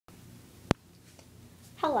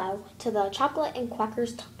Hello to the Chocolate and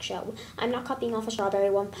Quackers talk show. I'm not copying off a strawberry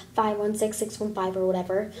 1516615 or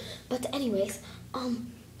whatever. But anyways,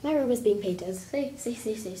 my room is being painted. See.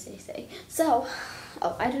 So,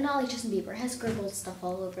 I do not like Justin Bieber. It has scribbled stuff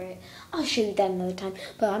all over it. I'll show you that another time.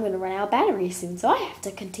 But I'm gonna run out of battery soon, so I have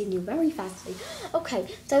to continue very fastly. Okay,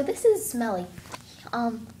 so this is Smelly.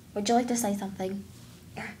 Would you like to say something?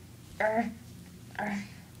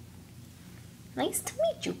 Nice to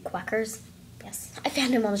meet you, Quackers. Yes, I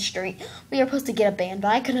found him on the street. We were supposed to get a band, but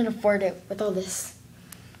I couldn't afford it with all this.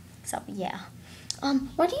 So, yeah.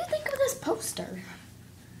 What do you think of this poster?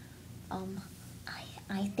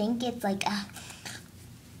 I think it's like I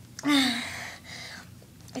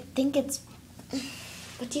think it's,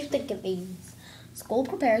 what do you think it means? School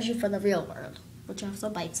prepares you for the real world, which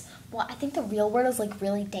also bites. Well, I think the real world is like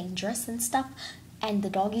really dangerous and stuff, and the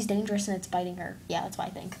doggy's dangerous and it's biting her. Yeah, that's what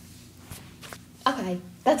I think. Okay,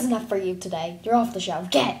 that's enough for you today. You're off the show.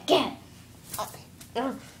 Get.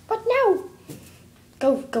 But no.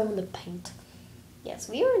 Go in the paint. Yes,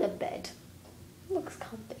 we are in a bed. Looks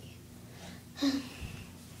comfy.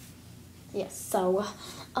 Yes, so,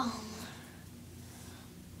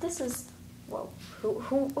 this is, whoa,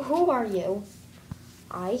 who are you?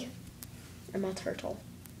 I am a turtle.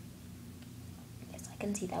 Yes, I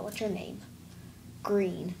can see that. What's your name?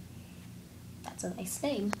 Green. That's a nice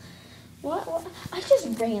name. What? I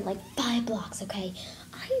just ran like 5 blocks, okay?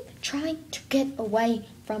 I'm trying to get away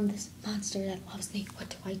from this monster that loves me.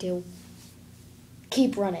 What do?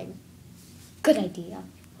 Keep running. Good idea.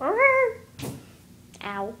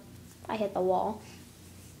 Ow. I hit the wall.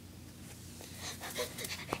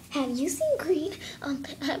 Have you seen Green? I'm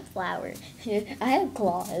Flower. I have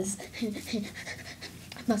claws. I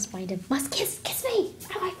must find him. Must kiss me.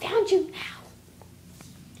 Oh, I found you now.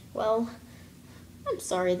 Well, I'm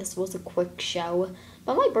sorry this was a quick show,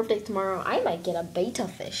 but my birthday's tomorrow. I might get a beta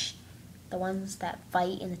fish. The ones that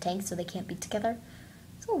fight in the tank so they can't be together.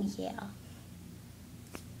 So yeah.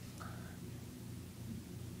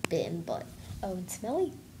 Bitten butt. Oh, and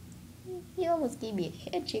Smelly? He almost gave me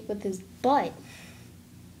a handshake with his butt.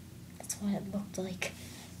 That's what it looked like.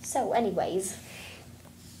 So anyways,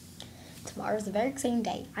 tomorrow's a very exciting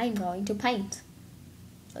day. I'm going to paint.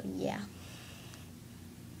 So yeah.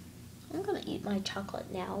 I'm gonna eat my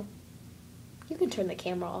chocolate now. You can turn the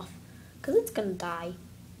camera off, because it's gonna die.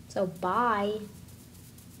 So bye.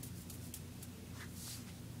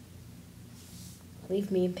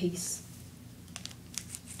 Leave me in peace.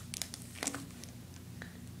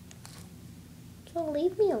 So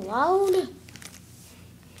leave me alone.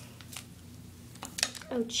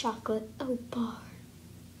 Oh chocolate, oh bar,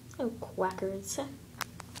 oh Quackers.